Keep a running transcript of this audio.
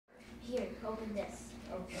open this.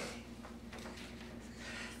 Okay.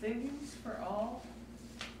 Things for all.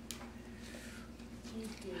 You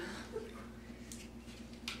do.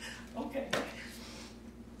 Okay.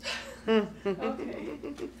 Okay.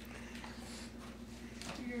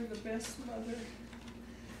 You're the best mother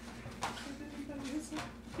that anybody has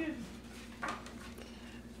been.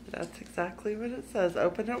 That's exactly what it says.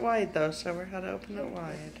 Open it wide, though. Show her how to open it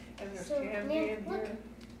wide. And there's So, candy Nan, in look, here.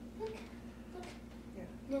 look. Yeah.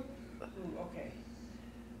 Nan, Ooh, okay.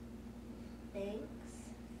 thanks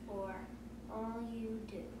for all you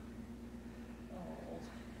do. Oh.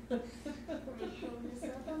 Let me hang this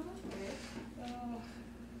up on the Oh.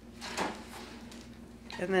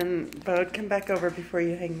 And then, Bode, come back over before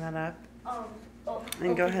you hang that up. oh,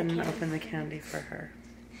 And go open ahead the and candy. open the candy for her.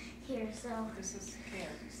 Here, so, This is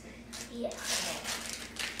candy thing. yeah.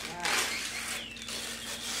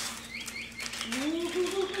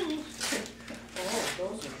 Oh,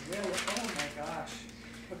 those are really, oh my gosh.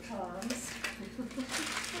 Pecans.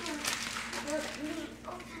 Let me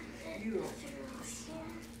open it. You.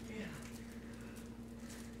 Yeah. Yeah.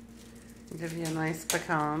 Give you a nice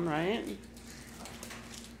pecan, right?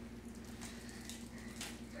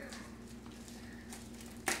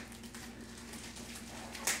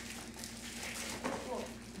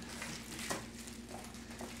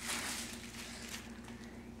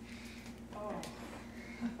 Oh,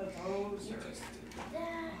 those You are. just do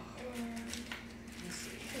that, and Let's see.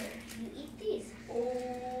 here, you eat these.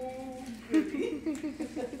 Oh, goody.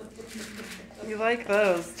 You like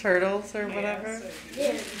those turtles or whatever?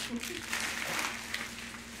 Yes, I do. Yeah.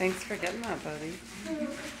 Thanks for getting that, buddy.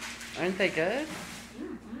 Mm-hmm. Aren't they good?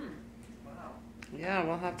 Mm-hmm. Wow. Yeah,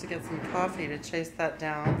 we'll have to get some coffee to chase that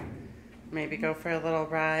down. Maybe go for a little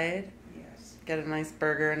ride. Yes. Get a nice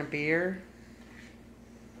burger and a beer.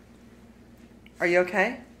 Are you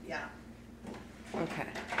okay? Yeah. Okay.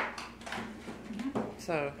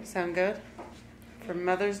 So, sound good for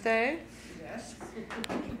Mother's Day? Yes.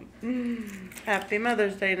 Happy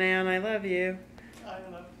Mother's Day, Nan. I love you. I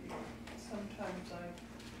love you. Sometimes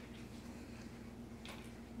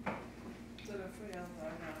I sort of feel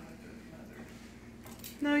I'm not a good mother.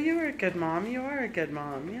 No, you were a good mom. You are a good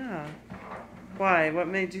mom, yeah. Why? What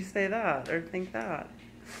made you say that or think that?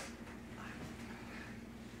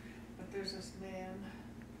 But there's this man,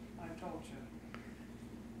 I told you,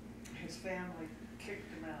 his family kicked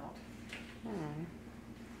him out. Oh.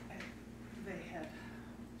 And they had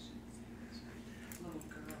little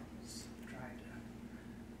girls tried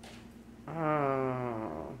to.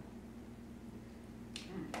 Oh.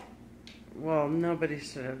 Well, nobody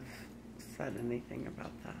should have said anything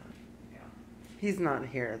about that. Yeah. He's not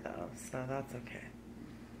here, though, so that's okay.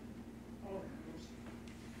 Oh, it was.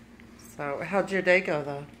 So, how'd your day go,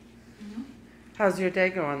 though? Mm-hmm. How's your day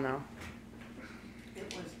going, though?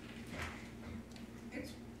 It was.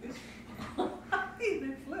 It's.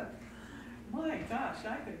 They flipped. My gosh,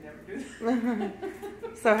 I could never do that.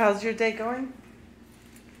 So, how's your day going?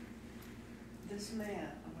 This man,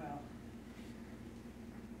 well,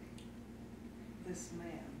 this man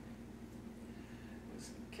was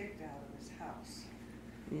kicked out of his house,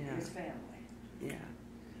 Yeah. his family, Yeah.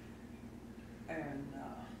 and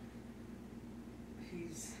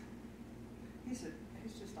he's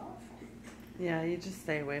just awful. Yeah, you just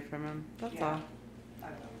stay away from him. That's Yeah. all. I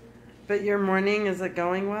know. But your morning, is it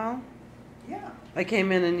going well? Yeah. I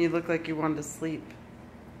came in and you looked like you wanted to sleep.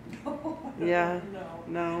 Yeah. No.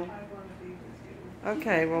 No. I want to be with you.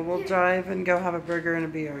 Okay, well, we'll drive and go have a burger and a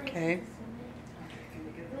beer, okay?